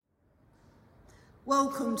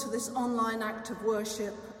Welcome to this online act of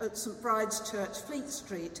worship at St Bride's Church, Fleet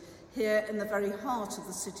Street, here in the very heart of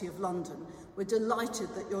the City of London. We're delighted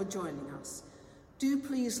that you're joining us. Do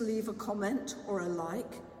please leave a comment or a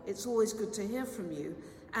like. It's always good to hear from you.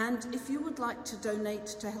 And if you would like to donate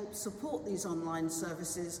to help support these online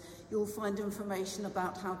services, you'll find information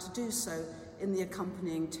about how to do so in the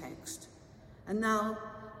accompanying text. And now,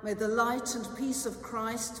 may the light and peace of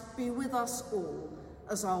Christ be with us all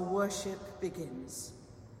as our worship begins.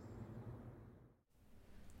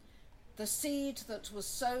 The seed that was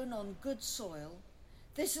sown on good soil,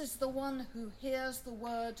 this is the one who hears the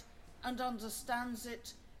word and understands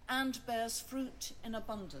it and bears fruit in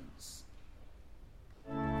abundance.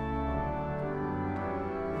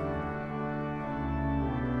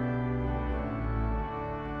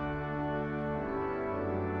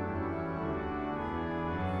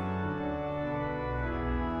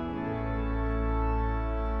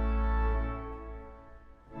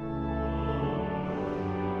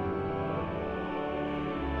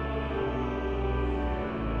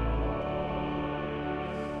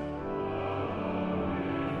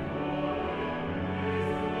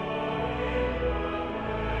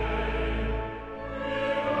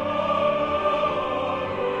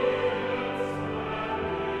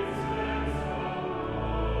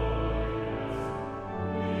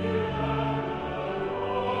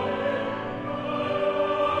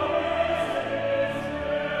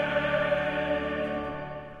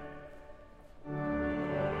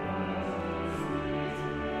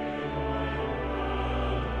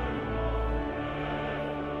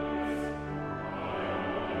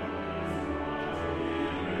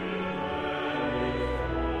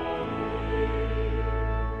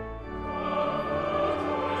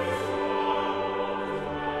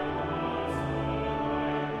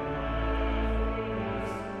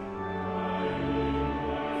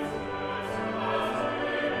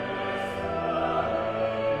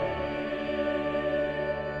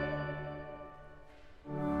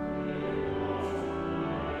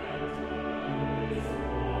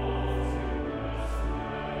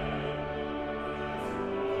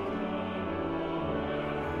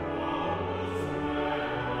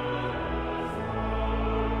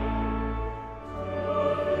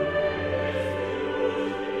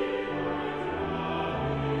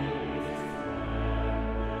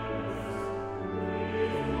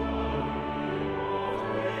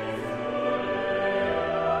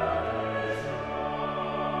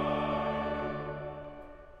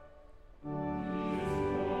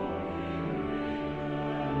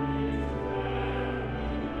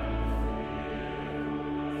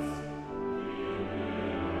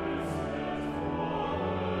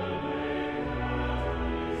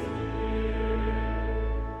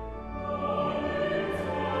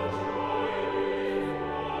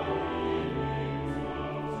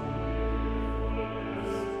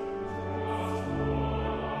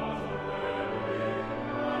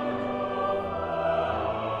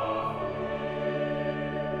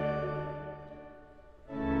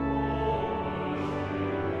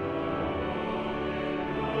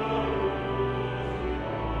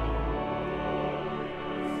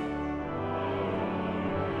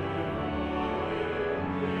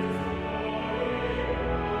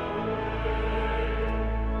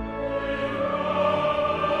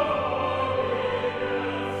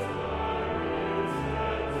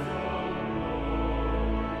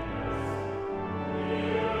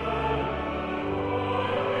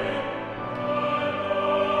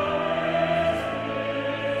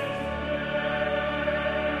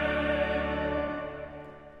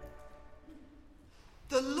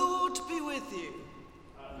 The Lord be with you.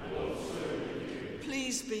 And also with you.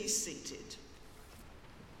 Please be seated.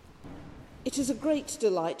 It is a great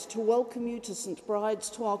delight to welcome you to St Bride's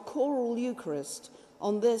to our Choral Eucharist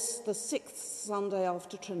on this, the 6th Sunday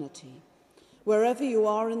after Trinity. Wherever you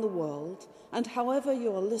are in the world and however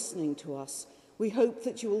you are listening to us, we hope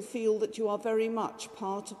that you will feel that you are very much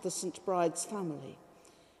part of the St Bride's family.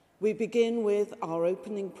 We begin with our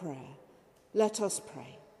opening prayer. Let us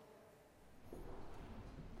pray.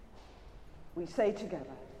 We say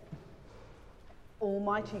together,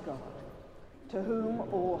 Almighty God, to whom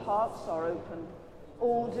all hearts are open,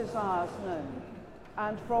 all desires known,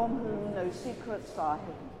 and from whom no secrets are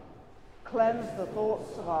hidden, cleanse the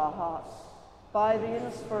thoughts of our hearts by the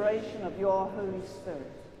inspiration of your Holy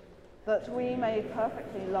Spirit, that we may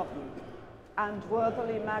perfectly love you and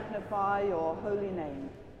worthily magnify your holy name,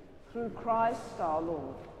 through Christ our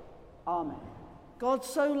Lord. Amen. God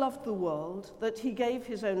so loved the world that he gave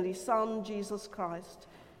his only Son, Jesus Christ,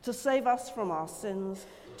 to save us from our sins,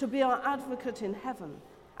 to be our advocate in heaven,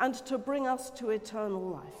 and to bring us to eternal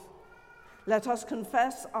life. Let us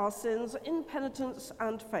confess our sins in penitence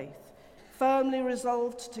and faith, firmly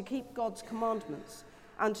resolved to keep God's commandments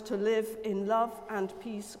and to live in love and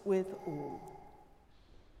peace with all.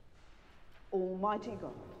 Almighty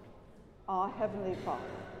God, our Heavenly Father,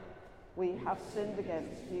 we have sinned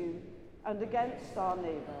against you and against our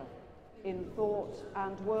neighbour in thought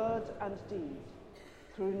and word and deed,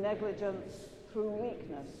 through negligence, through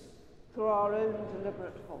weakness, through our own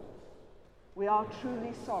deliberate fault. We are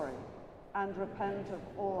truly sorry and repent of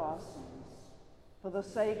all our sins. For the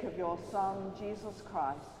sake of your Son, Jesus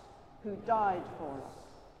Christ, who died for us,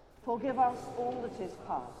 forgive us all that is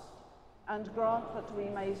past, and grant that we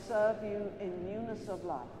may serve you in newness of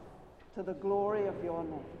life, to the glory of your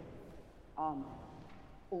name. Amen.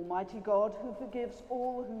 Almighty God, who forgives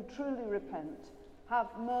all who truly repent, have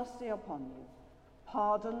mercy upon you,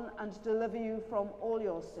 pardon and deliver you from all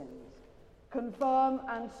your sins, confirm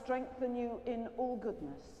and strengthen you in all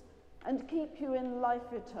goodness, and keep you in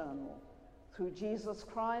life eternal, through Jesus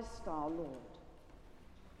Christ our Lord.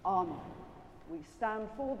 Amen. We stand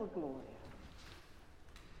for the Gloria.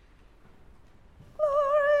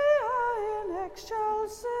 Gloria in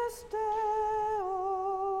excelsis Deo.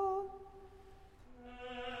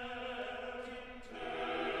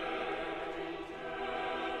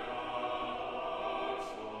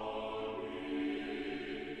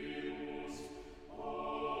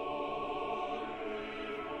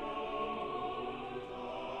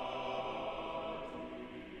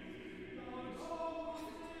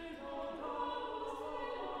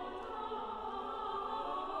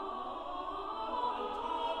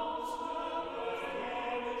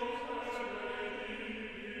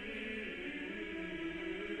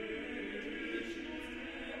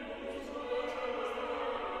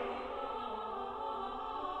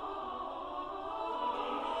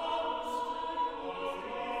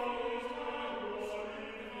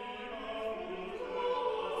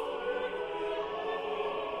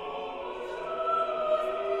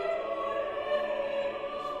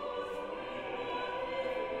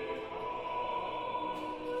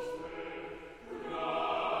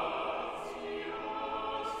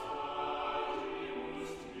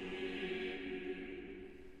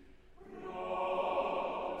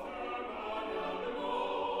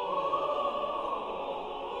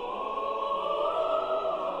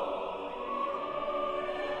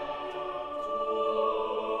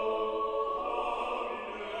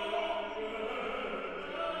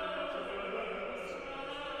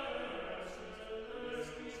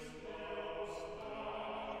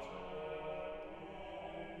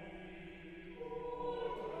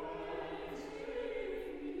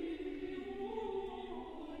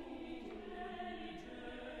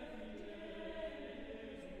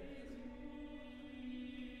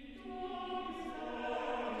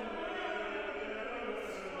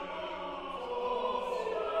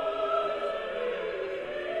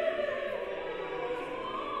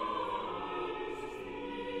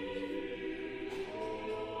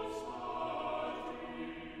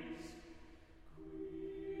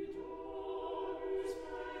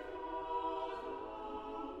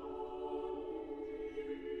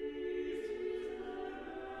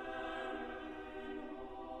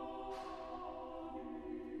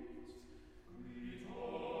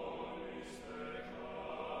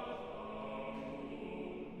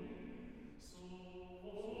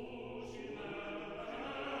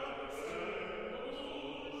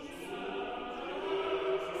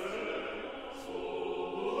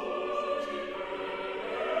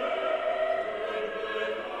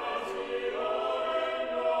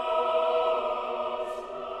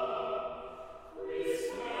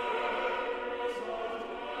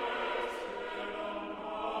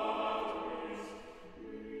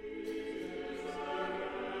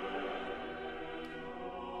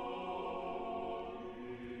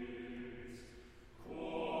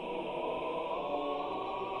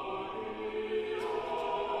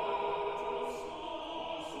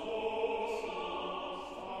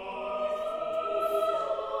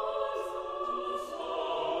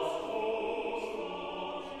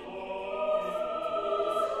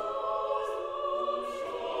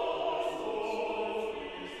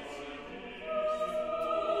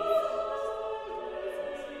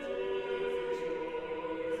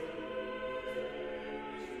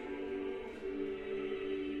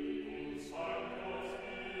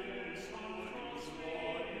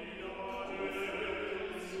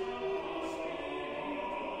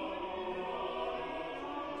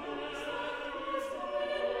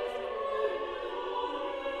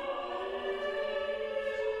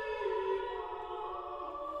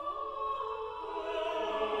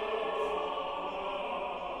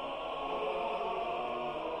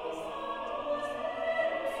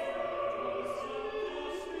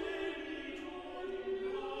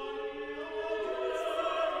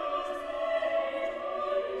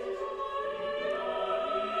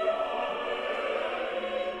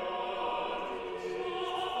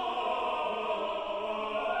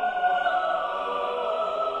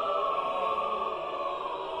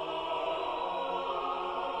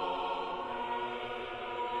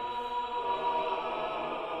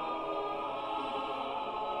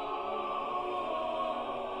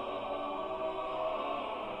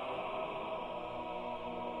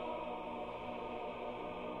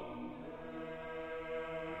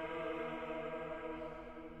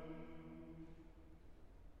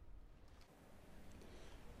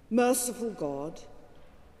 Merciful God,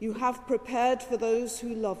 you have prepared for those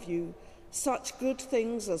who love you such good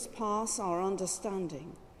things as pass our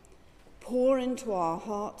understanding. Pour into our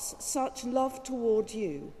hearts such love toward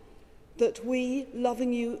you, that we,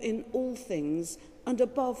 loving you in all things and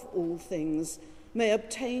above all things, may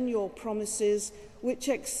obtain your promises which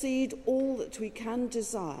exceed all that we can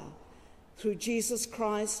desire. Through Jesus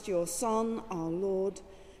Christ, your Son, our Lord,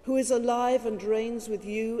 who is alive and reigns with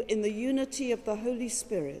you in the unity of the Holy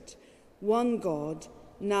Spirit, one God,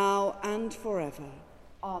 now and forever.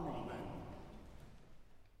 Amen.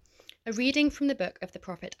 A reading from the book of the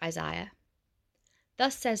prophet Isaiah.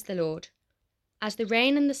 Thus says the Lord, as the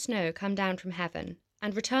rain and the snow come down from heaven,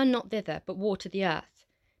 and return not thither, but water the earth,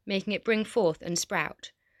 making it bring forth and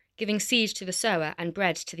sprout, giving seed to the sower and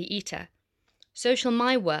bread to the eater, so shall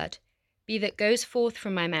my word be that goes forth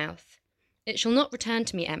from my mouth. It shall not return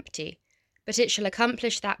to me empty, but it shall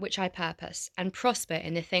accomplish that which I purpose, and prosper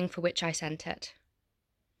in the thing for which I sent it.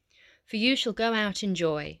 For you shall go out in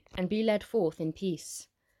joy, and be led forth in peace.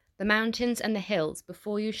 The mountains and the hills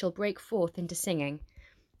before you shall break forth into singing,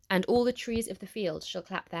 and all the trees of the field shall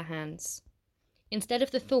clap their hands. Instead of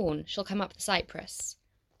the thorn shall come up the cypress,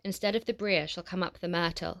 instead of the brier shall come up the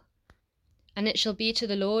myrtle. And it shall be to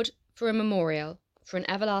the Lord for a memorial, for an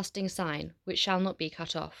everlasting sign, which shall not be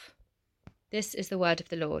cut off. This is the word of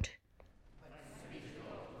the Lord.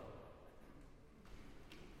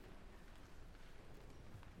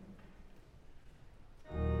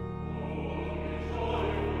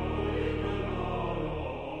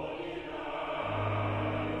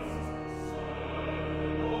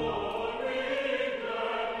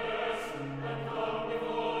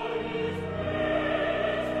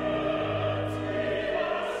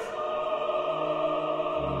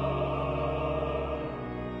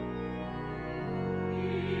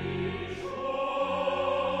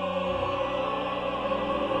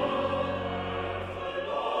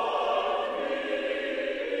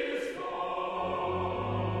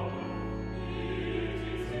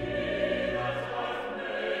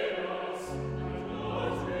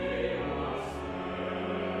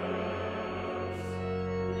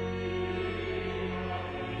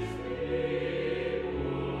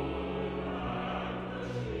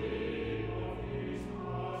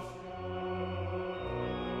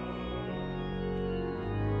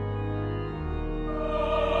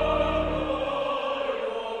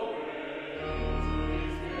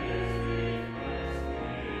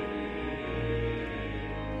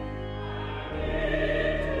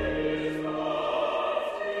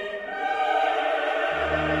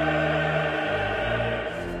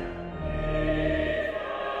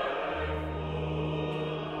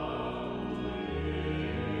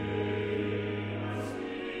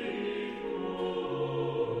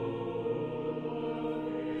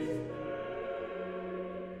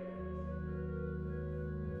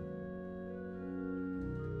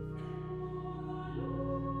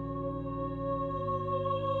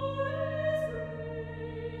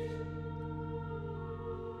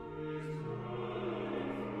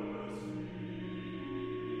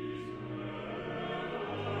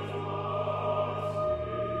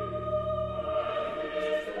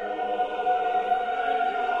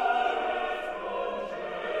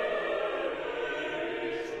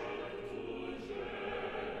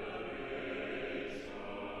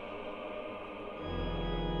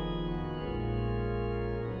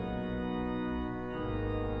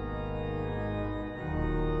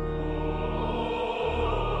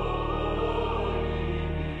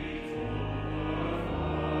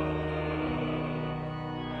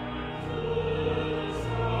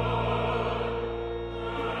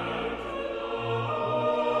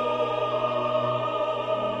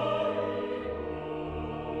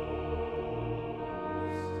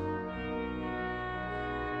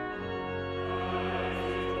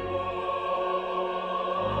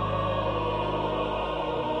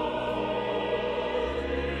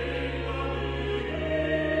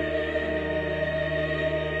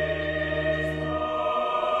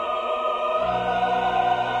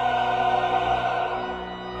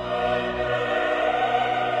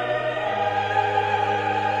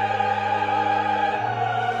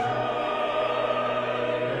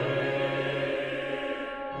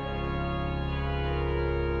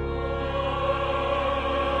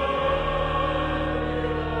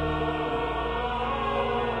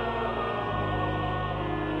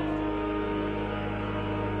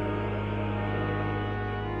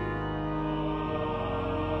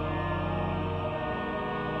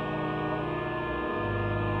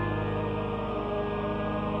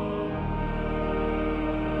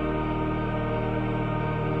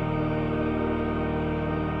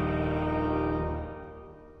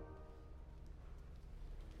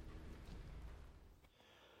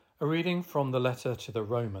 A reading from the letter to the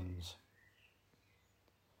Romans.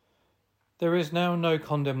 There is now no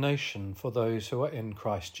condemnation for those who are in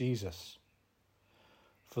Christ Jesus.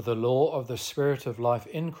 For the law of the Spirit of life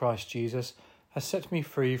in Christ Jesus has set me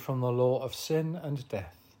free from the law of sin and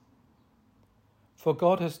death. For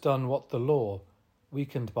God has done what the law,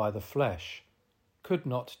 weakened by the flesh, could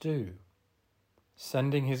not do,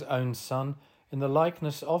 sending his own Son in the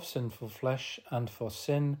likeness of sinful flesh, and for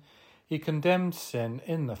sin he condemned sin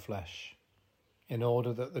in the flesh, in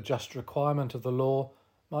order that the just requirement of the law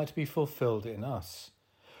might be fulfilled in us,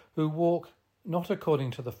 who walk not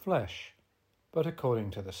according to the flesh, but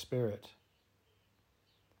according to the Spirit.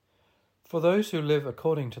 For those who live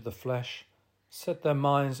according to the flesh set their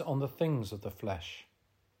minds on the things of the flesh,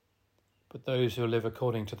 but those who live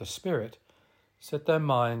according to the Spirit set their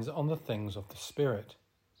minds on the things of the Spirit.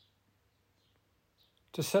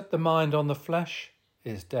 To set the mind on the flesh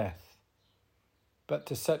is death, but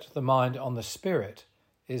to set the mind on the Spirit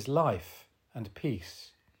is life and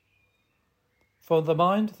peace. For the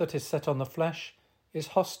mind that is set on the flesh is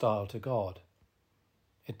hostile to God.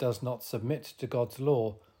 It does not submit to God's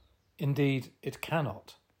law, indeed it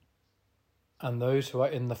cannot. And those who are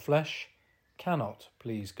in the flesh cannot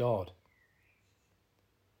please God.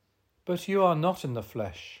 But you are not in the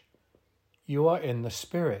flesh, you are in the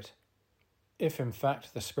Spirit, if in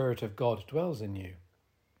fact the Spirit of God dwells in you.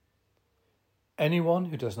 Anyone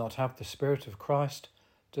who does not have the Spirit of Christ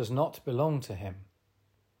does not belong to him.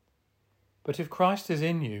 But if Christ is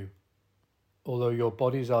in you, although your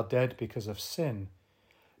bodies are dead because of sin,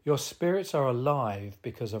 your spirits are alive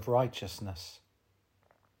because of righteousness.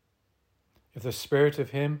 If the Spirit of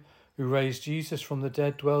him who raised Jesus from the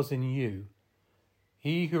dead dwells in you,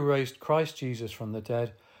 he who raised Christ Jesus from the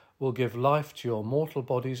dead will give life to your mortal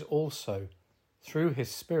bodies also, through his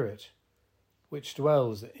Spirit, which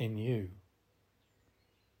dwells in you.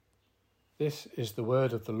 This is the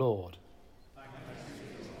word of the Lord.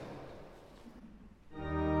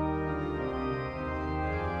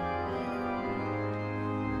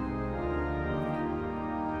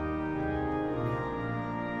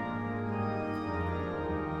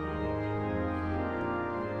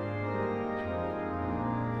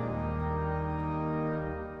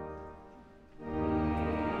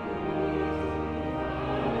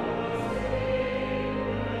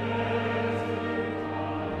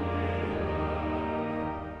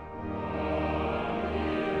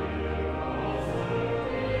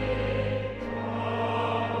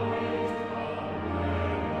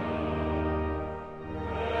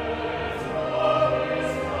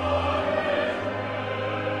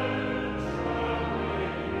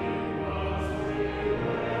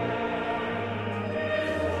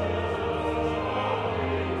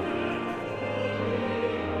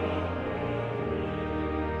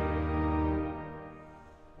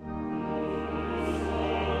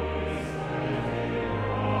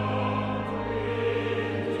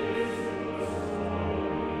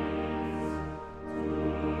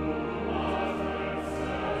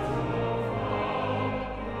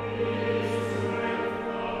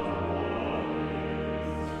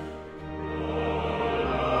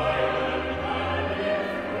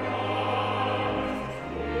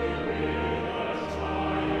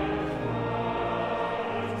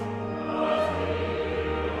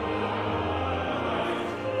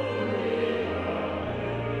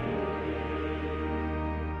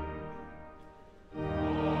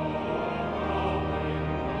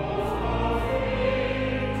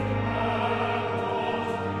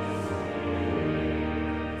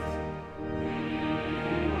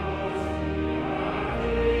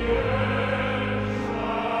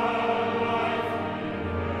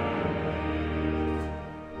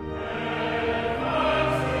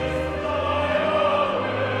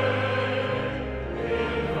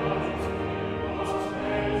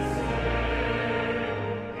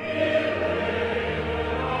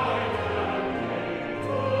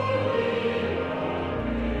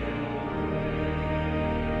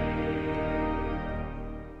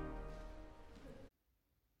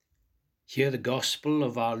 Hear the Gospel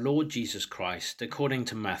of our Lord Jesus Christ according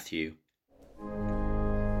to Matthew.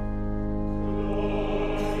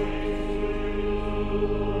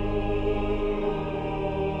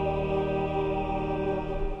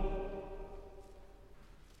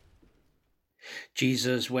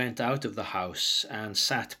 Jesus went out of the house and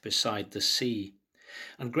sat beside the sea,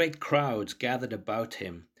 and great crowds gathered about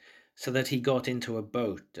him, so that he got into a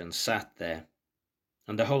boat and sat there,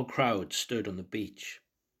 and the whole crowd stood on the beach.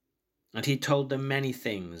 And he told them many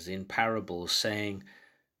things in parables, saying,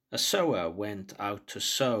 A sower went out to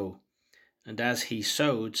sow, and as he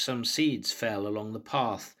sowed, some seeds fell along the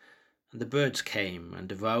path, and the birds came and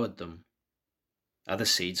devoured them. Other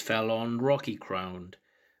seeds fell on rocky ground,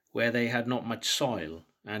 where they had not much soil,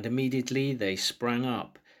 and immediately they sprang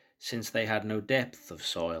up, since they had no depth of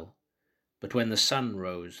soil. But when the sun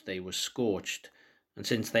rose, they were scorched, and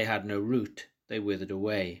since they had no root, they withered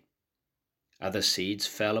away. Other seeds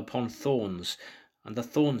fell upon thorns, and the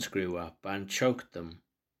thorns grew up and choked them.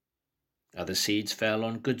 Other seeds fell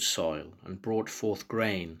on good soil and brought forth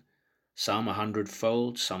grain, some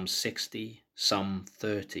 100-fold, some 60, some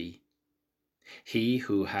 30. He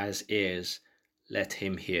who has ears, let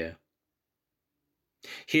him hear.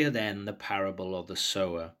 Hear then the parable of the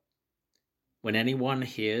sower. When anyone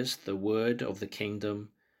hears the word of the kingdom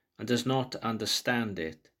and does not understand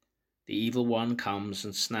it, the evil one comes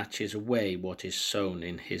and snatches away what is sown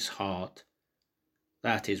in his heart.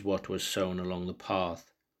 That is what was sown along the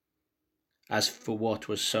path. As for what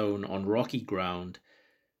was sown on rocky ground,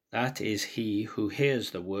 that is he who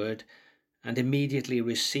hears the word and immediately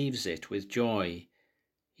receives it with joy.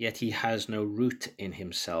 Yet he has no root in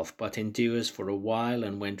himself, but endures for a while,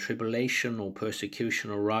 and when tribulation or persecution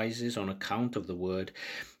arises on account of the word,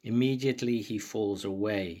 immediately he falls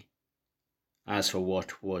away. As for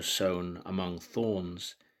what was sown among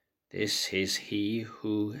thorns, this is he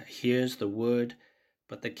who hears the word,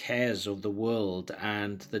 but the cares of the world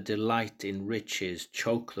and the delight in riches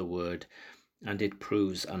choke the word, and it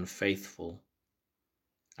proves unfaithful.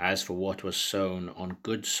 As for what was sown on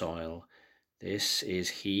good soil, this is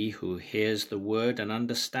he who hears the word and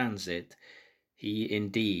understands it. He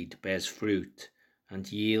indeed bears fruit,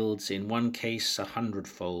 and yields in one case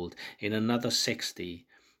 100-fold, in another 60,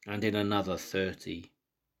 and in another 30.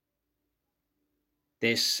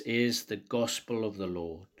 This is the gospel of the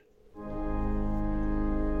Lord.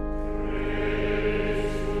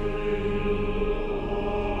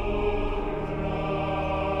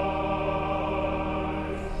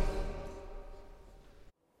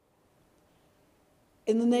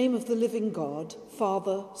 In the name of the living God,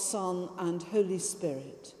 Father, Son, and Holy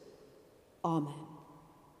Spirit. Amen.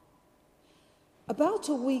 About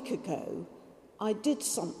a week ago, I did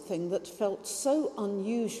something that felt so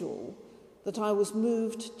unusual that I was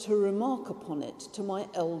moved to remark upon it to my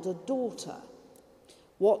elder daughter.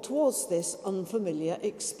 What was this unfamiliar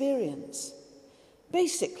experience?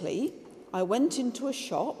 Basically, I went into a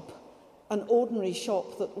shop, an ordinary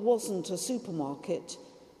shop that wasn't a supermarket,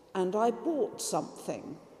 and I bought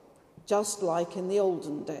something, just like in the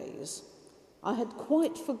olden days. I had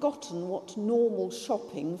quite forgotten what normal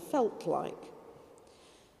shopping felt like.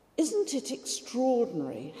 Isn't it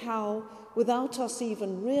extraordinary how, without us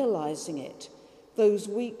even realizing it, those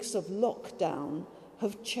weeks of lockdown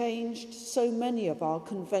have changed so many of our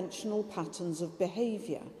conventional patterns of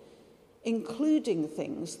behaviour, including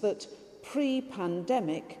things that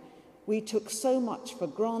pre-pandemic we took so much for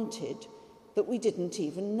granted that we didn't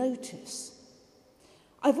even notice.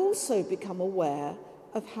 I've also become aware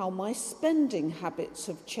of how my spending habits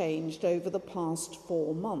have changed over the past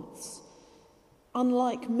 4 months.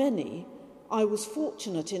 Unlike many, I was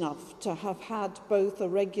fortunate enough to have had both a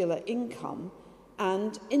regular income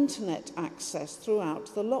and internet access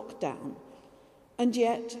throughout the lockdown. And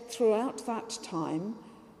yet, throughout that time,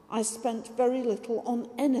 I spent very little on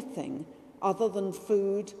anything other than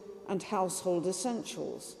food and household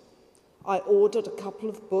essentials. I ordered a couple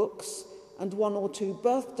of books and 1 or 2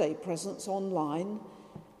 birthday presents online,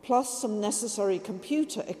 plus some necessary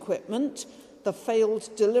computer equipment, the failed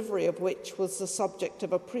delivery of which was the subject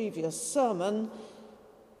of a previous sermon,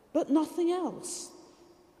 but nothing else.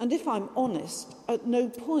 And if I'm honest, at no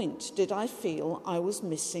point did I feel I was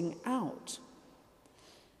missing out.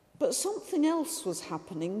 But something else was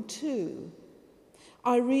happening too.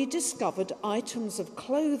 I rediscovered items of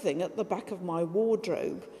clothing at the back of my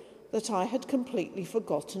wardrobe that I had completely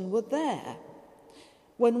forgotten were there.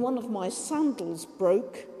 When one of my sandals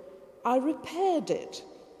broke, I repaired it,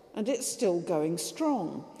 and it's still going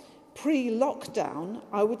strong. Pre-lockdown,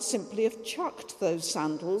 I would simply have chucked those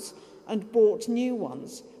sandals and bought new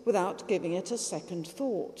ones without giving it a second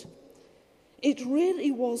thought. It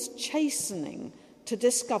really was chastening to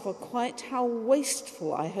discover quite how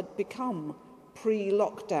wasteful I had become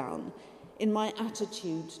pre-lockdown in my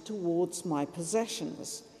attitude towards my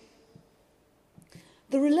possessions.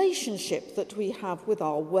 The relationship that we have with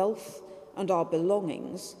our wealth and our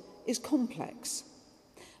belongings is complex.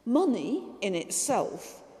 Money in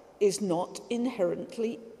itself is not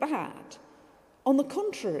inherently bad. On the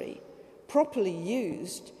contrary, properly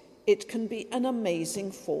used, it can be an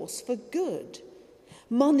amazing force for good.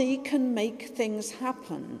 Money can make things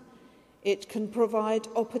happen. It can provide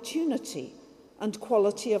opportunity and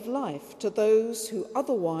quality of life to those who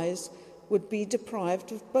otherwise would be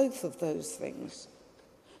deprived of both of those things.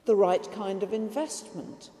 The right kind of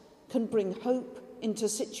investment can bring hope into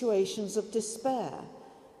situations of despair.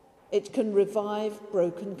 It can revive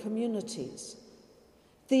broken communities.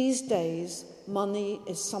 These days, money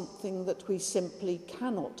is something that we simply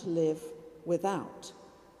cannot live without.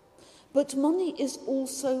 But money is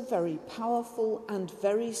also very powerful and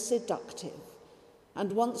very seductive.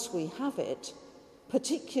 And once we have it,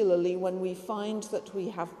 particularly when we find that we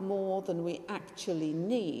have more than we actually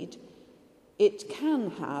need, it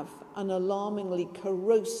can have an alarmingly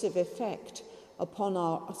corrosive effect upon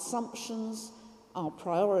our assumptions, our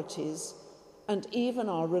priorities, and even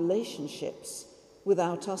our relationships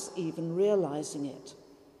without us even realizing it.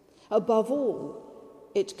 Above all,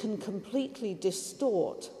 it can completely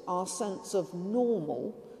distort our sense of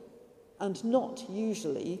normal, and not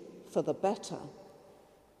usually for the better.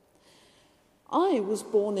 I was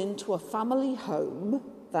born into a family home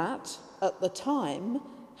that, at the time,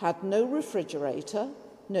 had no refrigerator,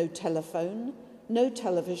 no telephone, no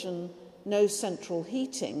television, no central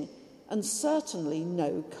heating, and certainly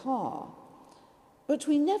no car. But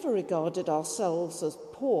we never regarded ourselves as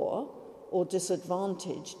poor or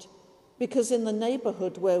disadvantaged, because in the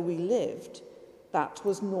neighbourhood where we lived, that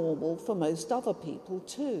was normal for most other people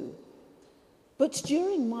too. But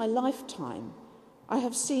during my lifetime, I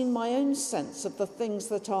have seen my own sense of the things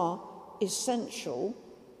that are essential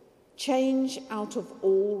change out of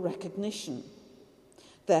all recognition.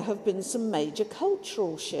 There have been some major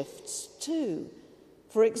cultural shifts too.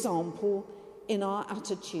 For example, in our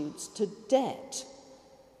attitudes to debt.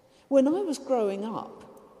 When I was growing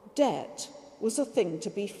up, debt was a thing to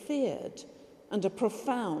be feared and a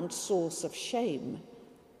profound source of shame.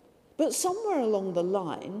 But somewhere along the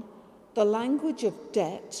line, the language of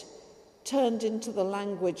debt turned into the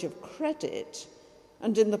language of credit,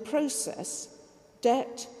 and in the process,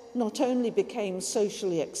 debt not only became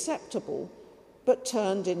socially acceptable, but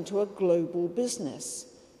turned into a global business,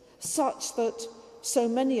 such that so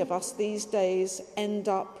many of us these days end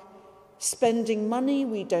up spending money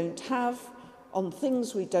we don't have on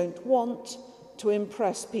things we don't want to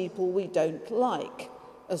impress people we don't like,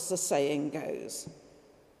 as the saying goes.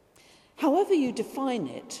 However you define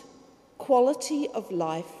it, quality of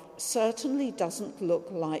life certainly doesn't look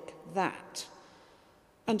like that.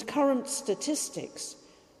 And current statistics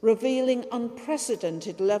revealing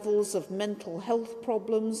unprecedented levels of mental health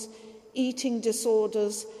problems, eating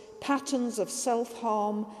disorders, patterns of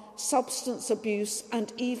self-harm, substance abuse,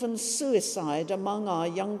 and even suicide among our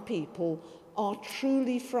young people are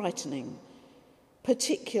truly frightening,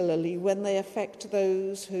 particularly when they affect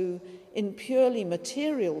those who, in purely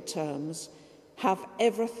material terms, have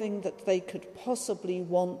everything that they could possibly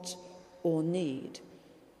want or need.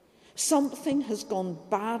 Something has gone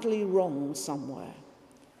badly wrong somewhere.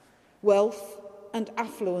 Wealth and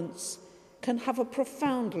affluence can have a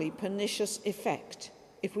profoundly pernicious effect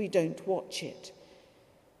if we don't watch it.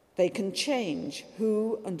 They can change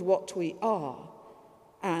who and what we are,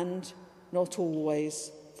 and not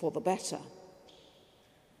always for the better.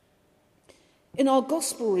 In our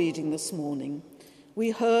gospel reading this morning,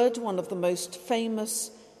 we heard one of the most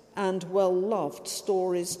famous and well-loved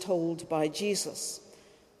stories told by Jesus,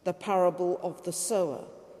 the parable of the sower.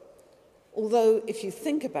 Although, if you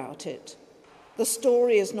think about it, the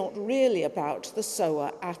story is not really about the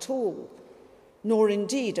sower at all, nor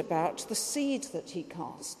indeed about the seed that he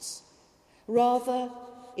casts. Rather,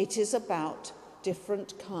 it is about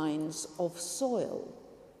different kinds of soil.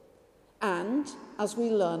 And, as we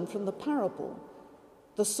learn from the parable,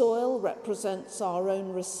 the soil represents our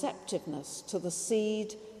own receptiveness to the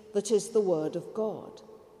seed that is the Word of God.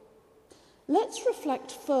 Let's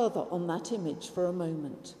reflect further on that image for a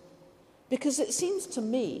moment, because it seems to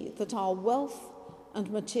me that our wealth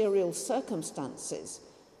and material circumstances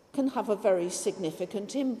can have a very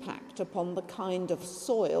significant impact upon the kind of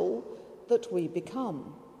soil that we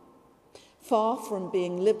become. Far from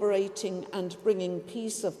being liberating and bringing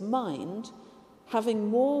peace of mind, having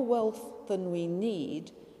more wealth than we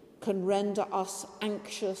need can render us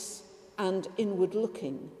anxious and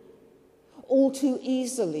inward-looking. All too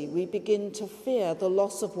easily we begin to fear the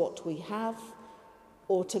loss of what we have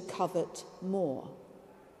or to covet more.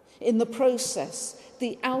 In the process,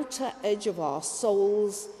 the outer edge of our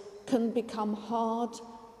souls can become hard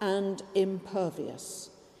and impervious.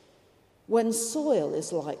 When soil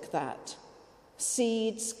is like that,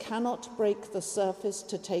 seeds cannot break the surface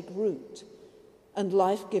to take root, and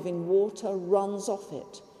life-giving water runs off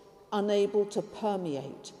it, unable to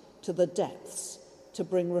permeate to the depths to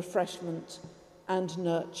bring refreshment and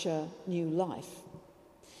nurture new life.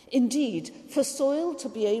 Indeed, for soil to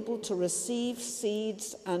be able to receive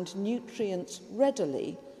seeds and nutrients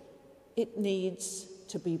readily, it needs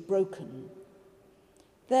to be broken.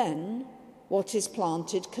 Then, what is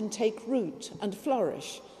planted can take root and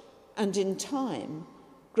flourish, and in time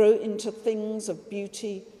grow into things of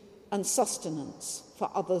beauty and sustenance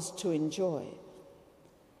for others to enjoy.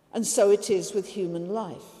 And so it is with human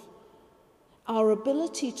life. Our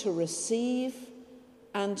ability to receive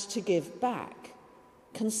and to give back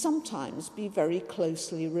can sometimes be very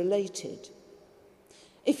closely related.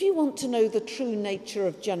 If you want to know the true nature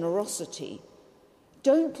of generosity,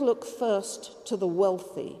 don't look first to the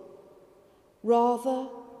wealthy. Rather,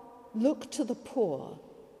 look to the poor,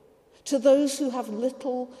 to those who have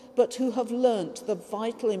little but who have learnt the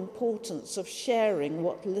vital importance of sharing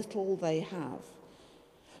what little they have.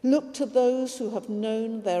 Look to those who have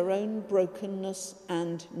known their own brokenness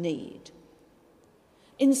and need.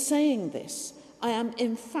 In saying this, I am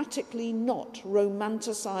emphatically not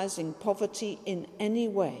romanticizing poverty in any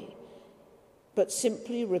way, but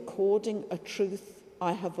simply recording a truth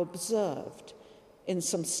I have observed in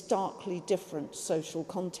some starkly different social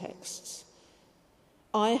contexts.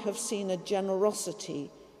 I have seen a generosity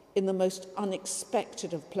in the most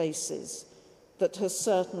unexpected of places that has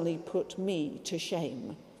certainly put me to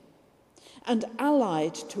shame. And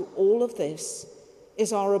allied to all of this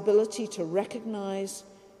is our ability to recognize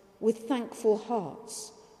with thankful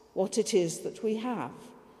hearts what it is that we have,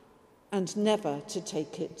 and never to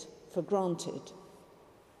take it for granted.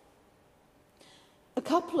 A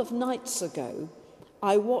couple of nights ago,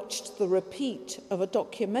 I watched the repeat of a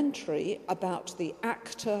documentary about the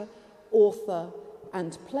actor, author,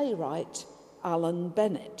 and playwright Alan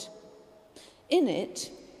Bennett. In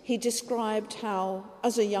it, he described how,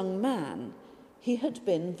 as a young man, he had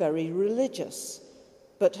been very religious,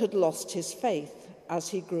 but had lost his faith as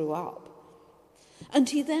he grew up. And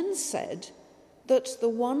he then said that the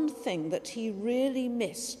one thing that he really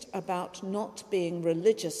missed about not being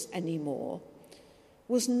religious anymore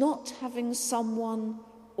was not having someone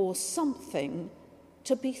or something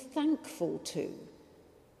to be thankful to,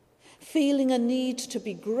 feeling a need to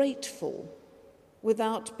be grateful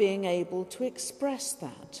without being able to express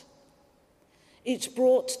that. It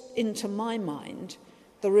brought into my mind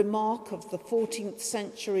the remark of the 14th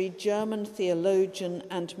century German theologian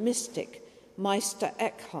and mystic Meister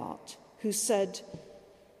Eckhart, who said,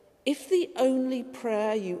 "If the only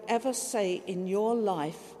prayer you ever say in your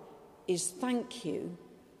life is thank you,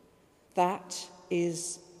 that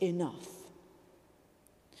is enough."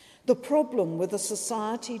 The problem with a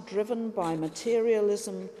society driven by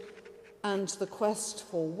materialism and the quest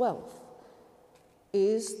for wealth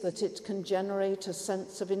is that it can generate a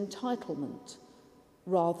sense of entitlement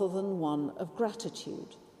rather than one of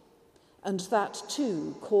gratitude. And that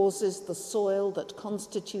too causes the soil that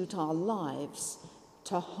constitute our lives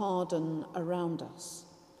to harden around us.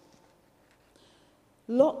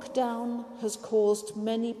 Lockdown has caused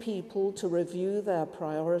many people to review their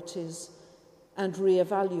priorities and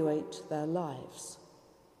reevaluate their lives.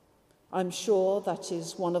 I'm sure that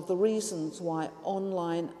is one of the reasons why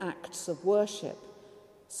online acts of worship,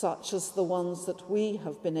 such as the ones that we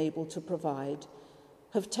have been able to provide,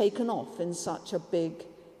 have taken off in such a big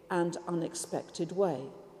and unexpected way.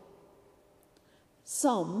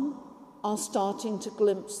 Some are starting to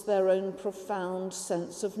glimpse their own profound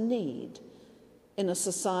sense of need in a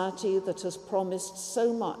society that has promised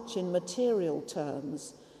so much in material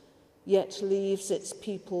terms, yet leaves its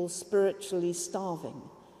people spiritually starving.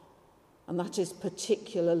 And that is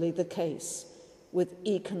particularly the case with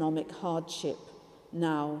economic hardship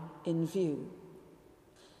now in view.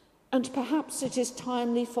 And perhaps it is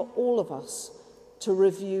timely for all of us to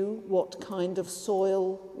review what kind of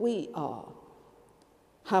soil we are.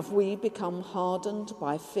 Have we become hardened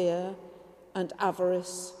by fear and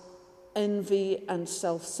avarice, envy and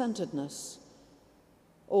self-centeredness?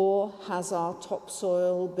 Or has our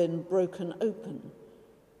topsoil been broken open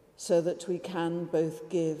so that we can both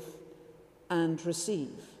give and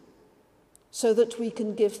receive, so that we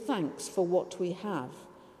can give thanks for what we have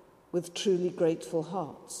with truly grateful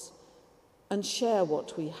hearts, and share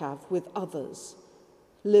what we have with others,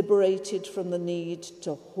 liberated from the need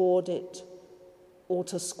to hoard it or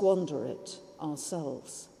to squander it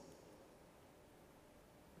ourselves?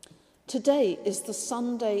 Today is the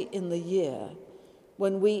Sunday in the year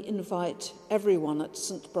when we invite everyone at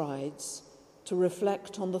St. Bride's to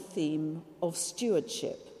reflect on the theme of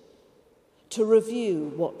stewardship, to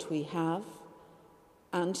review what we have,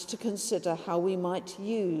 and to consider how we might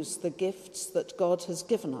use the gifts that God has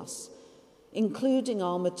given us, including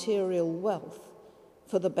our material wealth,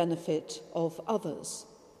 for the benefit of others.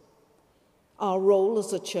 Our role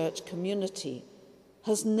as a church community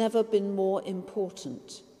has never been more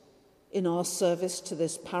important in our service to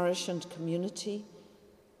this parish and community,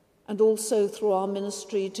 and also through our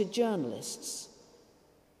ministry to journalists.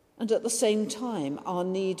 And at the same time, our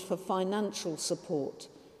need for financial support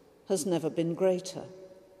has never been greater.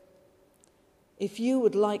 If you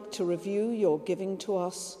would like to review your giving to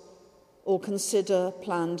us or consider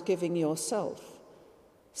planned giving yourself,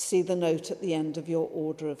 see the note at the end of your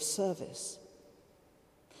order of service.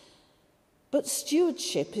 But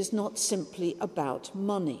stewardship is not simply about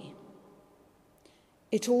money.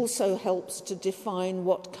 It also helps to define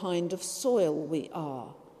what kind of soil we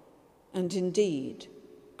are, and indeed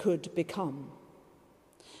could become.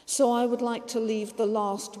 So I would like to leave the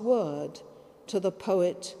last word to the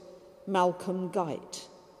poet Malcolm Guite,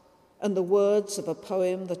 and the words of a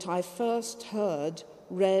poem that I first heard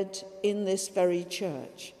read in this very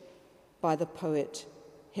church by the poet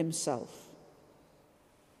himself.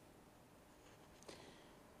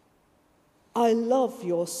 I love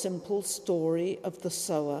your simple story of the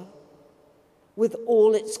sower, with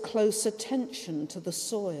all its close attention to the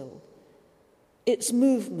soil, its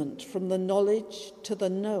movement from the knowledge to the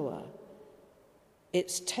knower,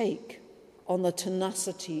 its take on the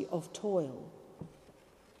tenacity of toil.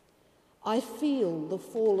 I feel the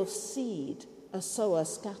fall of seed a sower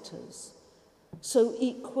scatters, so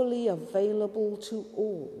equally available to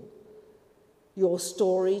all. Your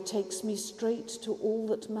story takes me straight to all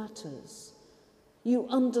that matters. You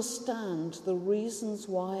understand the reasons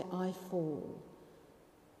why I fall.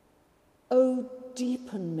 Oh,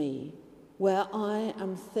 deepen me where I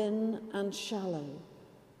am thin and shallow.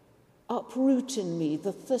 Uproot in me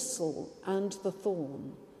the thistle and the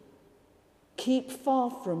thorn. Keep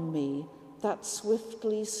far from me that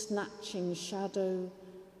swiftly snatching shadow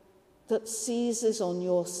that seizes on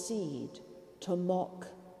your seed to mock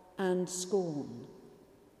and scorn.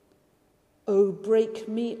 Oh, break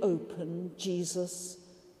me open, Jesus,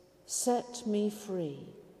 set me free,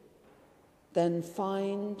 then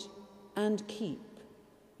find and keep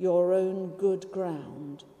your own good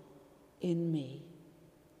ground in me.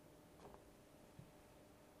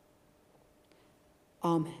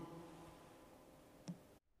 Amen.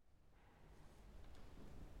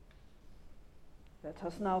 Let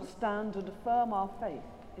us now stand and affirm our faith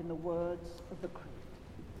in the words of the Creed.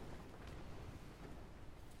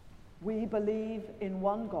 We believe in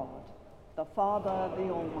one God, the Father, the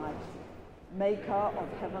Almighty, maker of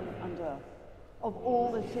heaven and earth, of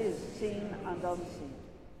all that is seen and unseen.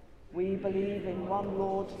 We believe in one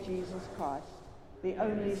Lord Jesus Christ, the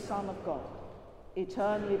only Son of God,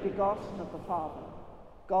 eternally begotten of the Father,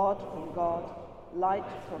 God from God, light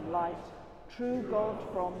from light, true God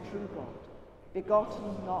from true God,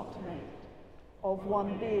 begotten, not made, of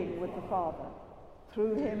one being with the Father.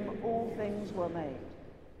 Through him all things were made.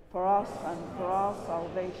 For us and for our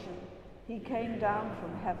salvation, he came down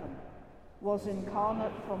from heaven, was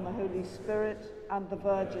incarnate from the Holy Spirit and the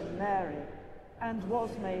Virgin Mary, and was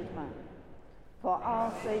made man. For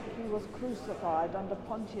our sake he was crucified under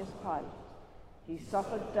Pontius Pilate. He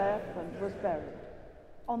suffered death and was buried.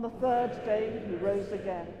 On the third day he rose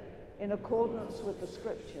again, in accordance with the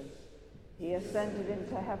Scriptures. He ascended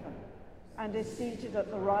into heaven, and is seated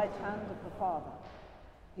at the right hand of the Father.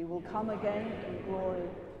 He will come again in glory,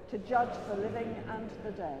 to judge the living and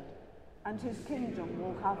the dead, and his kingdom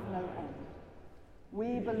will have no end.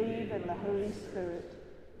 We believe in the Holy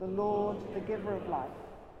Spirit, the Lord, the giver of life,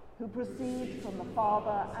 who proceeds from the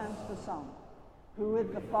Father and the Son, who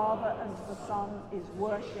with the Father and the Son is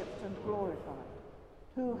worshipped and glorified,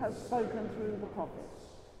 who has spoken through the prophets.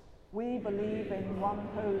 We believe in one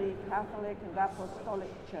holy, Catholic and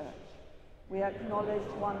Apostolic Church. We acknowledge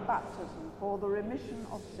one baptism for the remission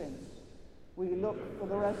of sins. We look for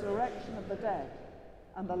the resurrection of the dead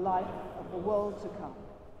and the life of the world to come.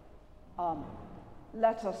 Amen.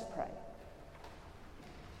 Let us pray.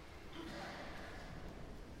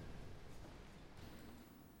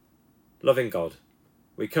 Loving God,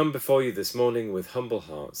 we come before you this morning with humble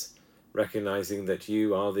hearts, recognizing that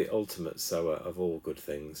you are the ultimate sower of all good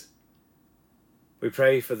things. We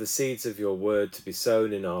pray for the seeds of your word to be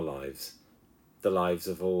sown in our lives, the lives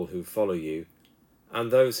of all who follow you, and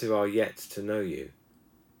those who are yet to know you,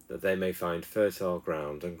 that they may find fertile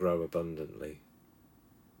ground and grow abundantly.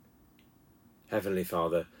 Heavenly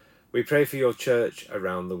Father, we pray for your church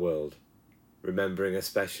around the world, remembering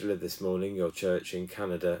especially this morning your church in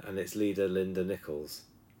Canada and its leader Linda Nichols.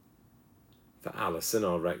 For Alison,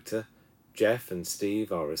 our rector, Jeff and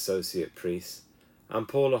Steve, our associate priests, and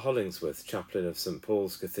Paula Hollingsworth, chaplain of St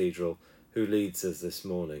Paul's Cathedral, who leads us this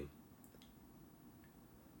morning.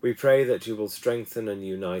 We pray that you will strengthen and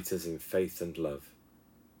unite us in faith and love.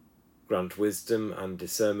 Grant wisdom and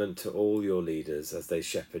discernment to all your leaders as they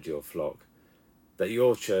shepherd your flock, that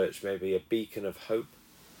your church may be a beacon of hope,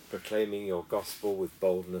 proclaiming your gospel with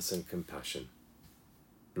boldness and compassion.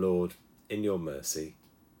 Lord, in your mercy,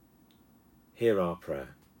 hear our prayer.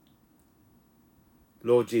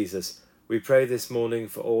 Lord Jesus, we pray this morning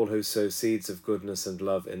for all who sow seeds of goodness and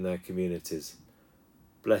love in their communities.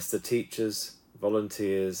 Bless the teachers,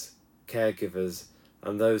 volunteers, caregivers,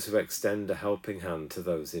 and those who extend a helping hand to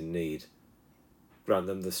those in need. Grant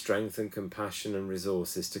them the strength and compassion and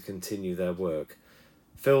resources to continue their work.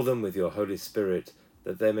 Fill them with your Holy Spirit,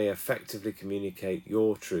 that they may effectively communicate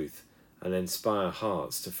your truth and inspire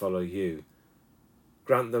hearts to follow you.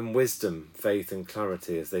 Grant them wisdom, faith, and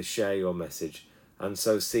clarity as they share your message and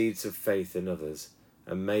sow seeds of faith in others,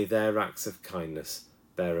 and may their acts of kindness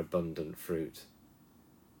bear abundant fruit.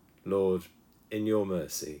 Lord, in your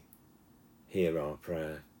mercy, hear our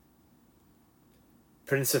prayer.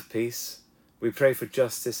 Prince of Peace, we pray for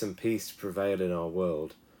justice and peace to prevail in our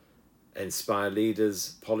world. Inspire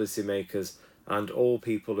leaders, policymakers, and all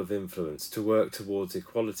people of influence to work towards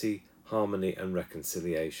equality, harmony, and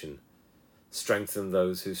reconciliation. Strengthen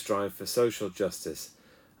those who strive for social justice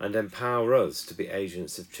and empower us to be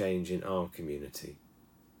agents of change in our community.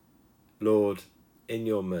 Lord, in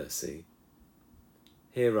your mercy,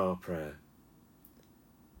 hear our prayer.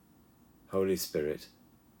 Holy Spirit,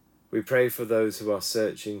 we pray for those who are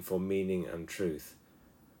searching for meaning and truth,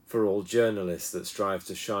 for all journalists that strive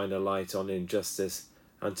to shine a light on injustice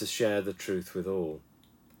and to share the truth with all.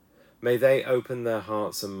 May they open their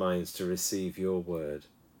hearts and minds to receive your word.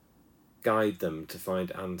 Guide them to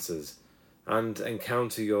find answers and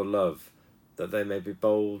encounter your love, that they may be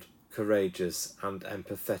bold, courageous, and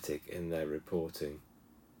empathetic in their reporting.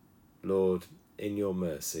 Lord, in your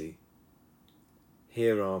mercy,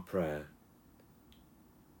 hear our prayer.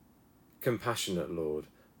 Compassionate Lord,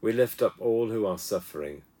 we lift up all who are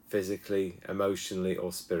suffering, physically, emotionally,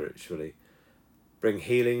 or spiritually. Bring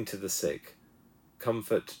healing to the sick,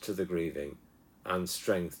 comfort to the grieving, and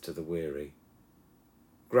strength to the weary.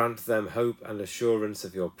 Grant them hope and assurance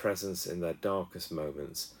of your presence in their darkest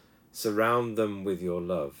moments. Surround them with your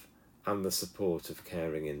love and the support of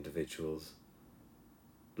caring individuals.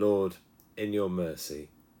 Lord, in your mercy,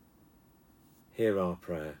 hear our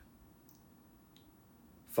prayer.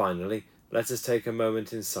 Finally, let us take a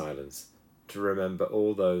moment in silence to remember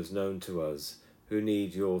all those known to us who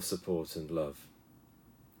need your support and love.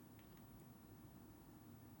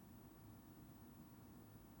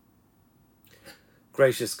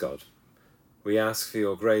 Gracious God, we ask for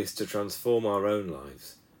your grace to transform our own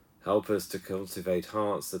lives. Help us to cultivate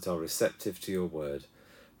hearts that are receptive to your word.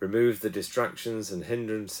 Remove the distractions and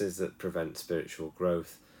hindrances that prevent spiritual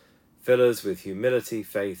growth. Fill us with humility,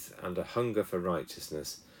 faith, and a hunger for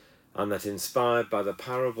righteousness, and that inspired by the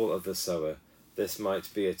parable of the sower, this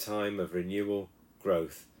might be a time of renewal,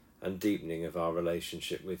 growth, and deepening of our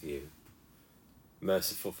relationship with you.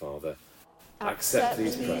 Merciful Father, accept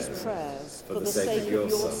these prayers for the sake of your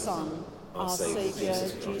Son, our Saviour,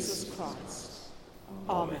 Jesus Christ.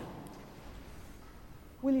 Amen.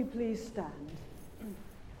 Will you please stand?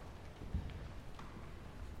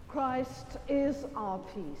 Christ is our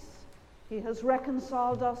peace. He has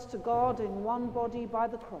reconciled us to God in one body by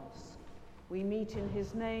the cross. We meet in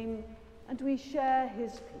his name and we share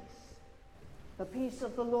his peace. The peace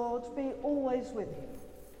of the Lord be always with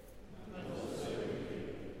you. And also with you.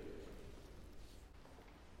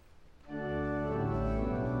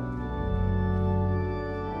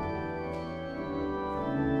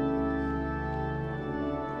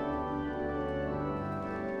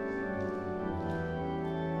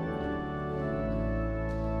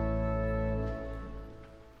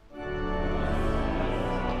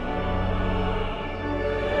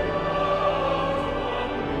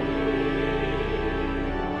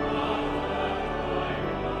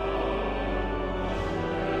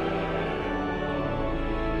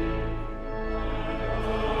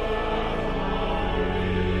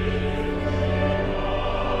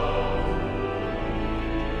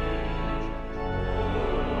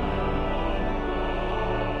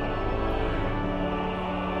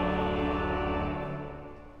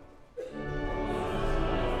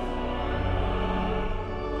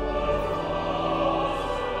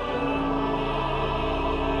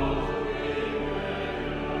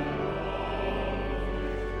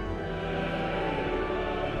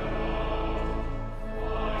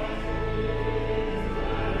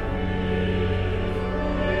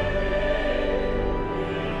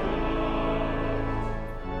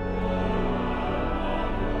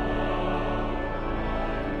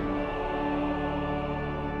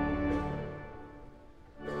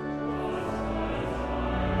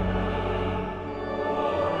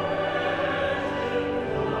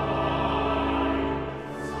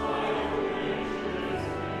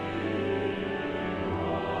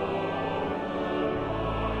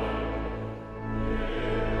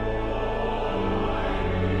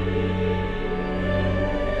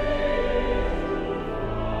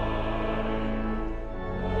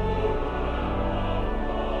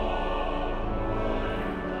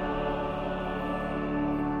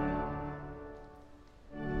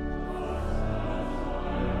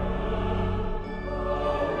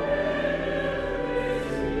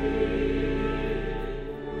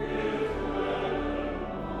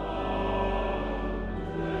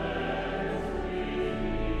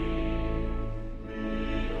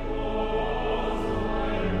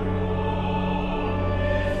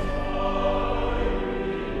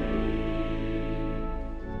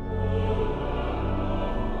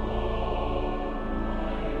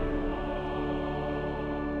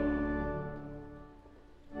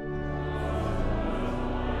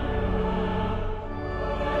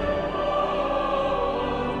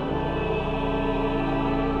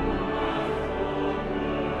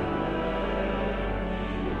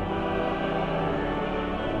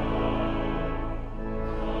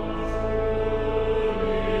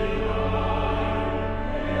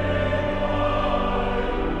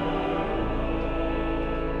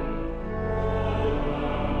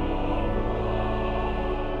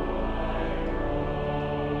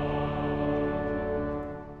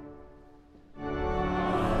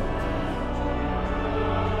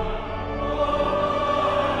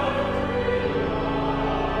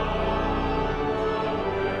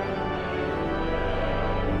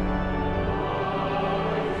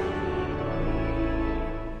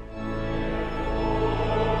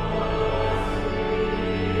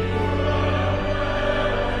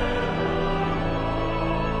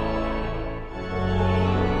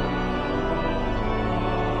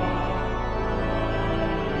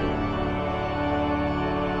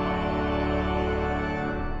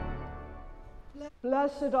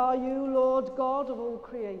 Blessed are you, Lord God of all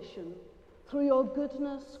creation. Through your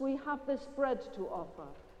goodness we have this bread to offer,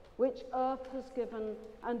 which earth has given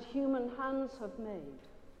and human hands have made.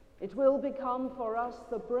 It will become for us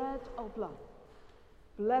the bread of life.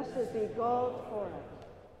 Blessed be God forever.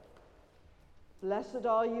 Blessed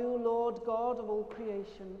are you, Lord God of all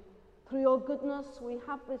creation. Through your goodness we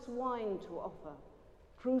have this wine to offer,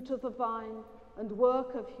 fruit of the vine and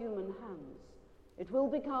work of human hands. It will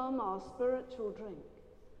become our spiritual drink.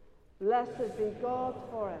 Blessed be God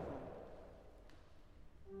forever.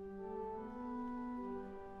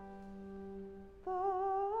 The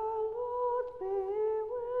Lord be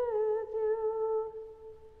with you.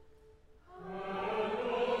 And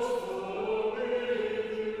also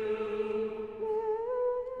with you.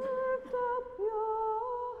 Lift up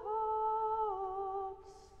your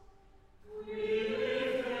hearts. We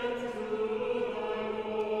lift them to the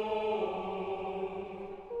Lord.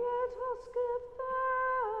 Let us give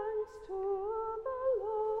thanks to the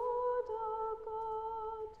Lord our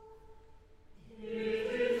God. It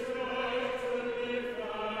is right to give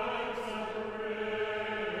thanks and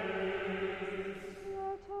praise.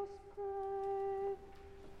 Let us pray.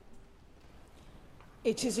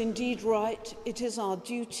 It is indeed right, it is our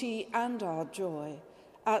duty and our joy,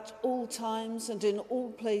 at all times and in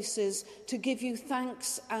all places, to give you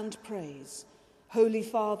thanks and praise. Holy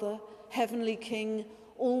Father, Heavenly King,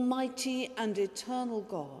 Almighty and eternal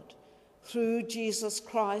God, through Jesus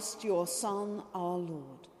Christ, your Son, our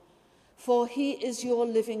Lord. For he is your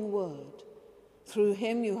living word. Through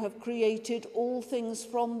him you have created all things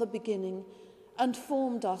from the beginning and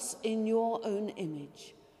formed us in your own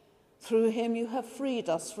image. Through him you have freed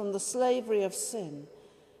us from the slavery of sin,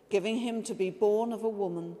 giving him to be born of a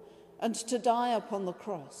woman and to die upon the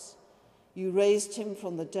cross. You raised him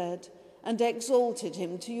from the dead and exalted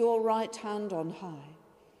him to your right hand on high.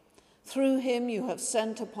 Through him you have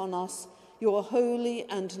sent upon us your holy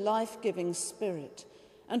and life-giving Spirit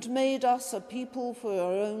and made us a people for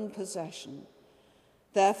your own possession.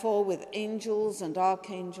 Therefore, with angels and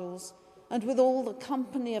archangels and with all the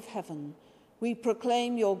company of heaven, we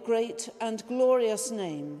proclaim your great and glorious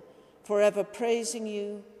name, forever praising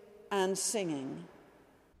you and singing.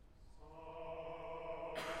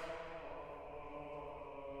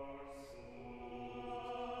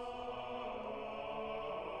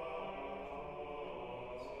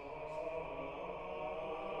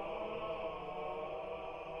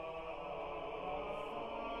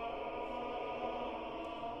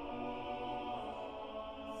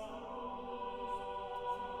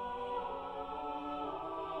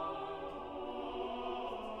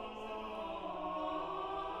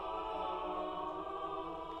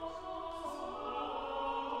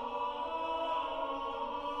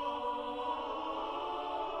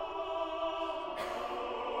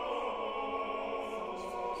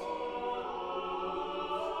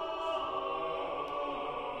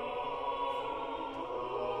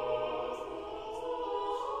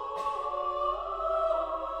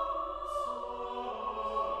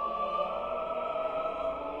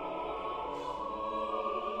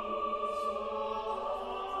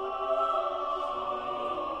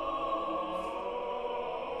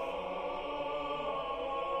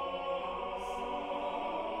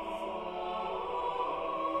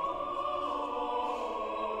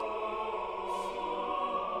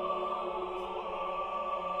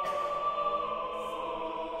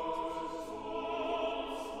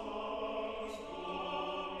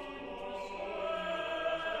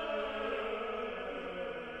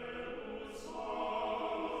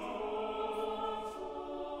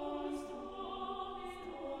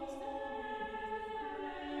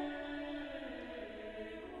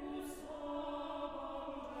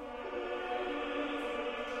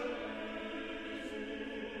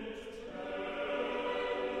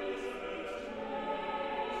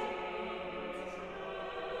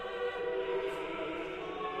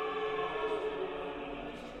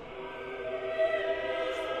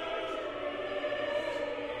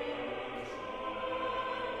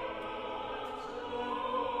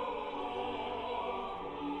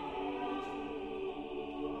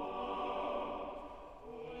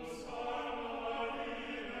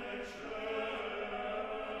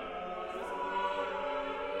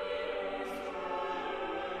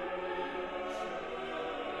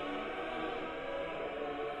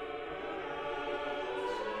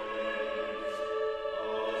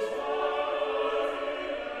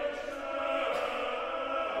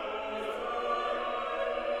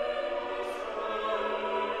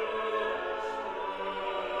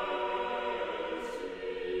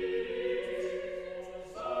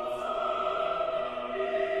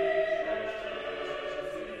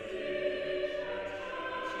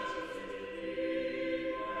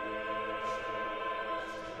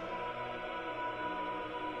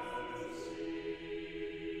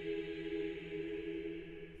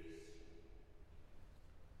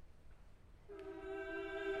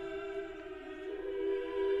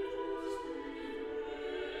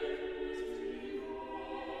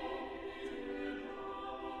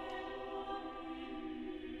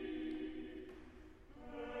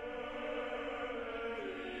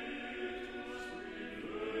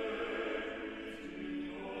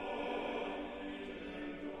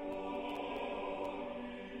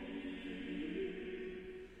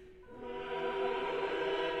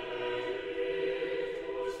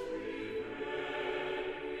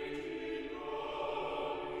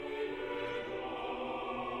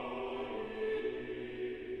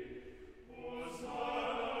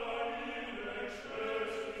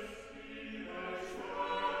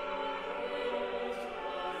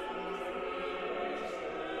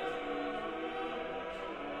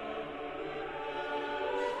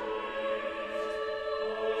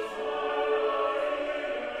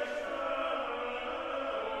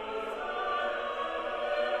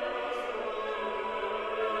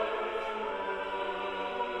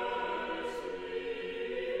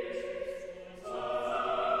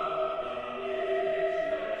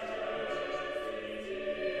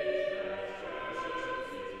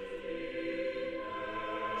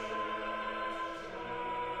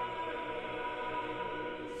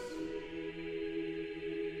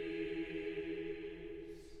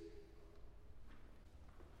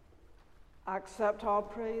 Accept our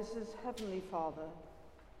praises, Heavenly Father,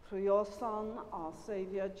 through your Son, our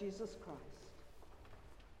Saviour, Jesus Christ.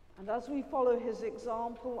 And as we follow his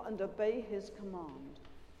example and obey his command,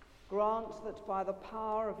 grant that by the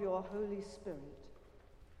power of your Holy Spirit,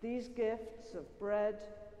 these gifts of bread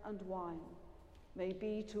and wine may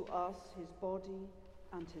be to us his body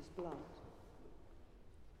and his blood,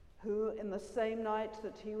 who in the same night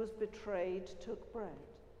that he was betrayed took bread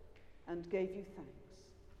and gave you thanks.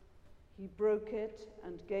 He broke it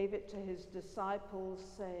and gave it to his disciples,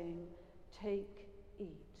 saying, "Take,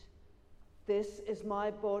 eat. This is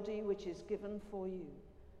my body which is given for you.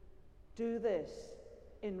 Do this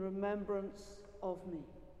in remembrance of me."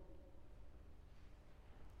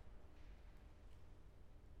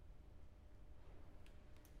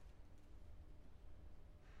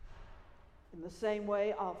 In the same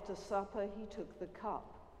way, after supper, he took the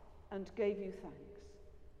cup and gave you thanks.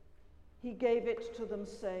 He gave it to them,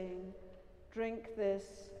 saying, "Drink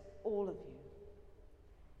this, all of you.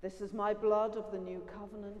 This is my blood of the new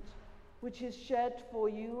covenant, which is shed for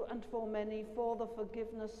you and for many for the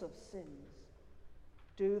forgiveness of sins.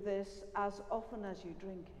 Do this as often as you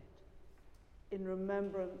drink it, in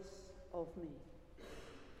remembrance of me."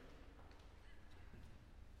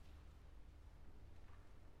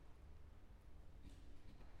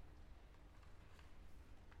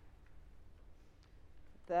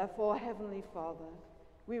 Therefore, Heavenly Father,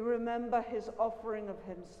 we remember his offering of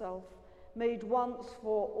himself, made once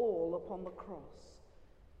for all upon the cross.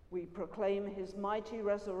 We proclaim his mighty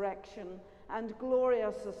resurrection and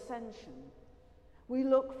glorious ascension. We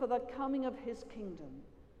look for the coming of his kingdom,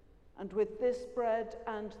 and with this bread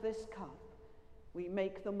and this cup, we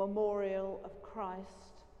make the memorial of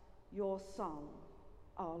Christ, your Son,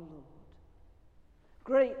 our Lord.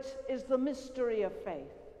 Great is the mystery of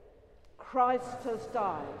faith. Christ has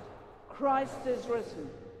died. Christ is risen.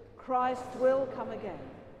 Christ will come again.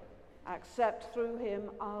 Accept through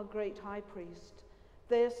him, our great high priest,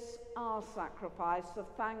 this our sacrifice of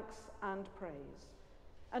thanks and praise.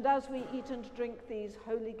 And as we eat and drink these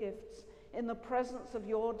holy gifts in the presence of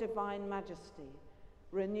your divine majesty,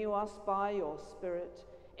 renew us by your Spirit,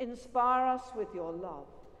 inspire us with your love,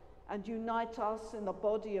 and unite us in the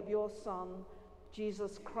body of your Son,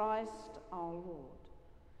 Jesus Christ our Lord.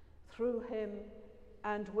 Through him,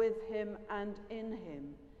 and with him, and in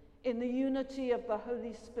him, in the unity of the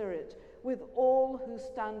Holy Spirit, with all who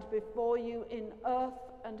stand before you in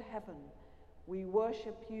earth and heaven, we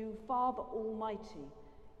worship you, Father Almighty,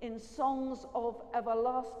 in songs of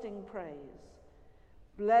everlasting praise.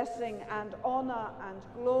 Blessing and honor and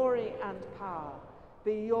glory and power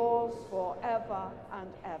be yours forever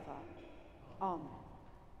and ever. Amen.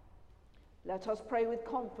 Let us pray with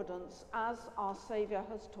confidence as our Saviour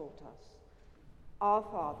has taught us. Our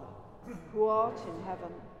Father, who art in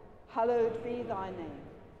heaven, hallowed be thy name.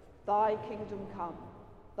 Thy kingdom come,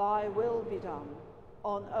 thy will be done,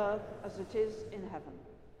 on earth as it is in heaven.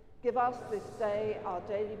 Give us this day our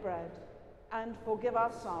daily bread, and forgive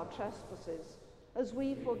us our trespasses, as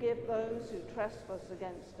we forgive those who trespass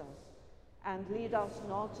against us. And lead us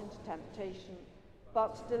not into temptation,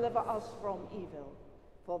 but deliver us from evil.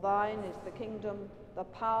 For thine is the kingdom, the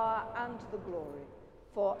power, and the glory,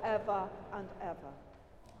 forever and ever.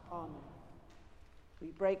 Amen.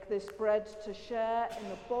 We break this bread to share in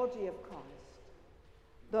the body of Christ.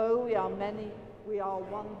 Though we are many, we are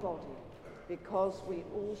one body, because we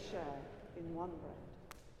all share in one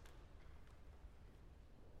bread.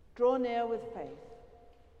 Draw near with faith.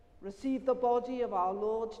 Receive the body of our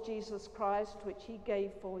Lord Jesus Christ, which he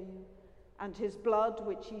gave for you, and his blood,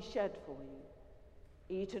 which he shed for you.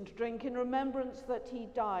 Eat and drink in remembrance that he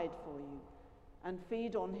died for you, and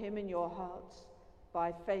feed on him in your hearts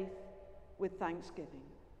by faith with thanksgiving.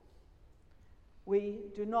 We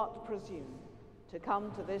do not presume to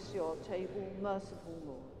come to this your table, merciful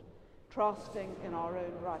Lord, trusting in our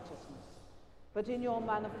own righteousness, but in your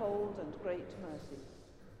manifold and great mercies.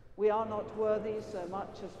 We are not worthy so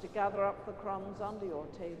much as to gather up the crumbs under your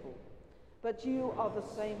table, but you are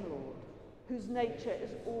the same Lord, whose nature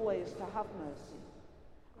is always to have mercy.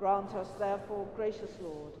 Grant us, therefore, gracious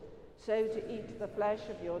Lord, so to eat the flesh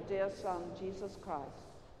of your dear Son, Jesus Christ,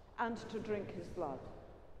 and to drink his blood,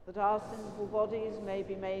 that our sinful bodies may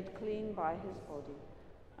be made clean by his body,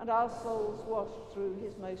 and our souls washed through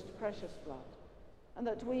his most precious blood, and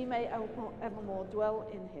that we may evermore dwell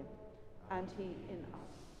in him, and he in us.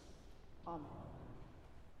 Amen.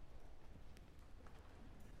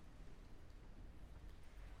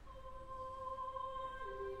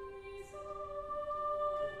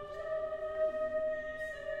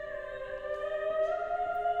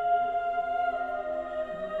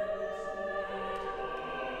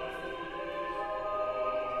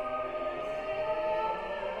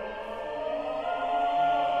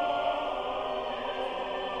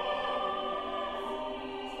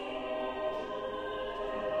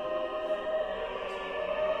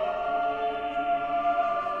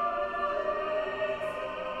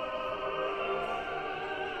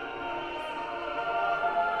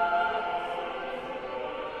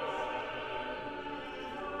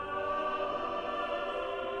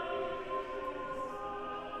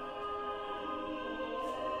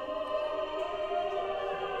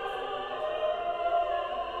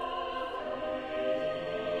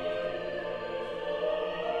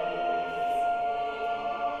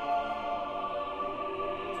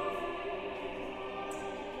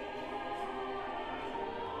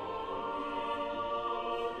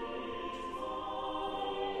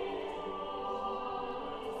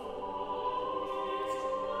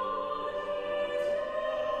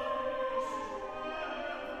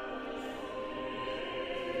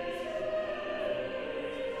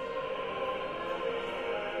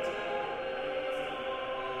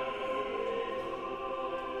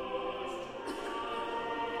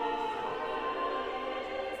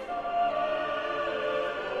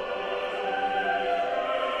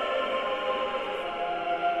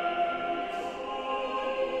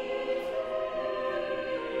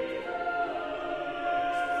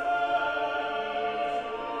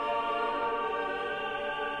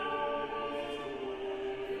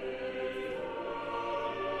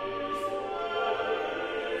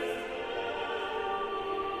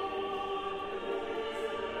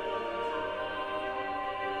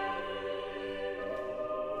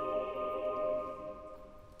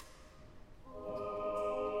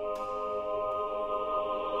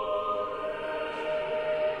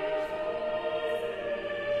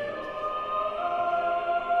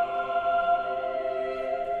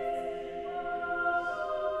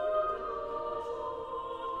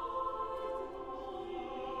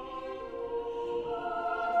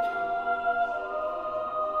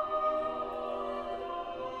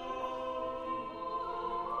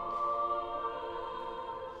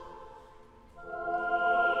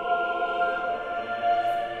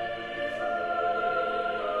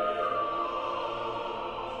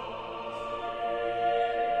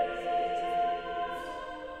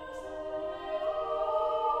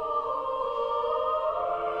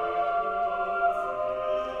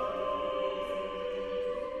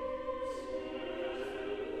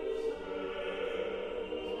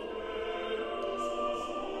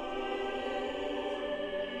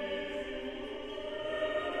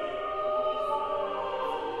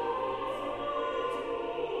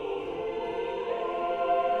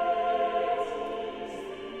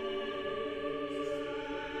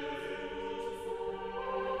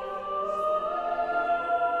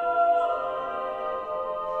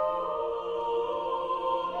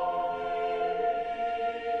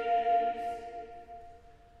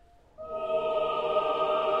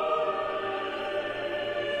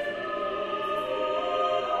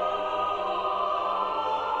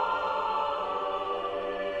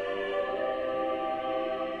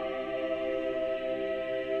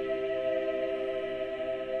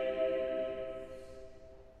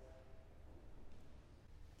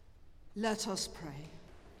 Let us pray.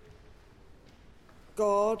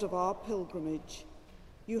 God of our pilgrimage,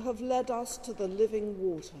 you have led us to the living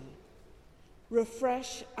water.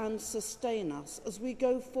 Refresh and sustain us as we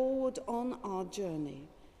go forward on our journey.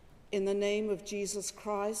 In the name of Jesus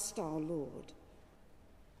Christ, our Lord.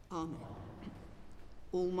 Amen.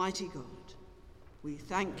 Almighty God, we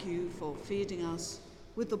thank you for feeding us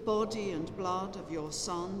with the body and blood of your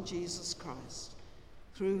Son, Jesus Christ.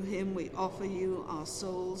 Through him we offer you our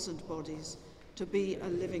souls and bodies to be a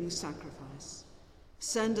living sacrifice.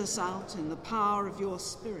 Send us out in the power of your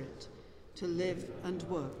Spirit to live and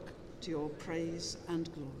work to your praise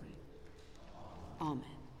and glory.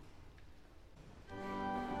 Amen.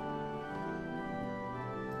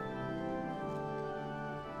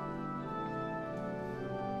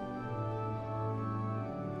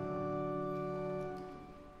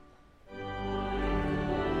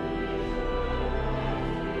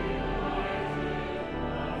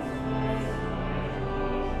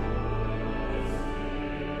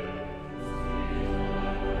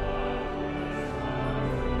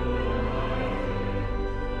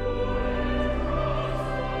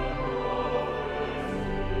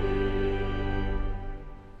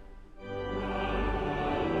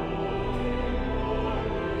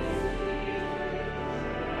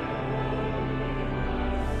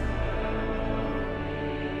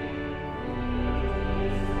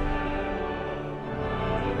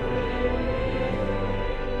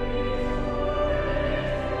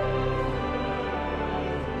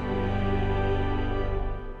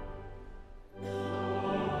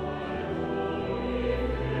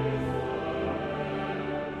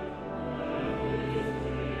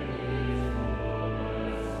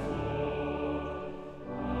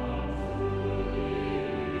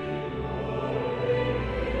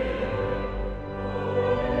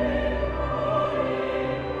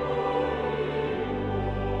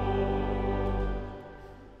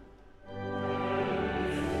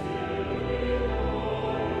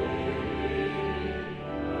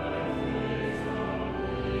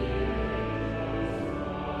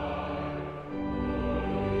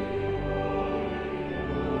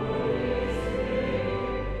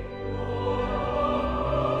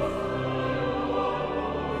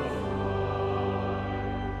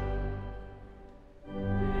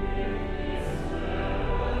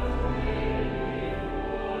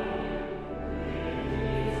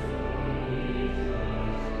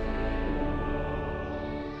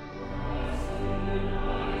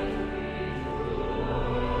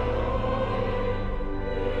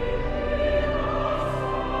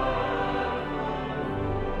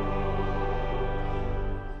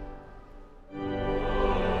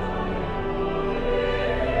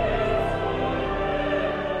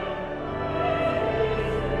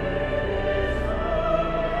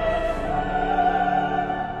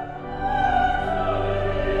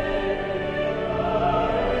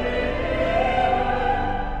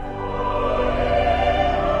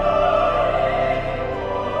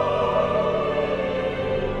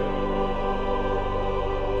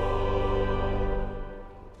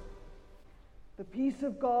 The peace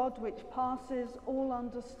of God, which passes all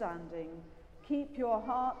understanding, keep your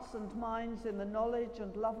hearts and minds in the knowledge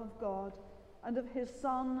and love of God and of his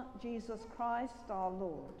Son, Jesus Christ, our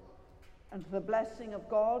Lord. And the blessing of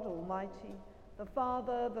God Almighty, the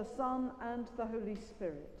Father, the Son, and the Holy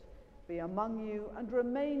Spirit be among you and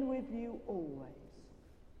remain with you always.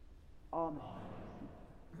 Amen.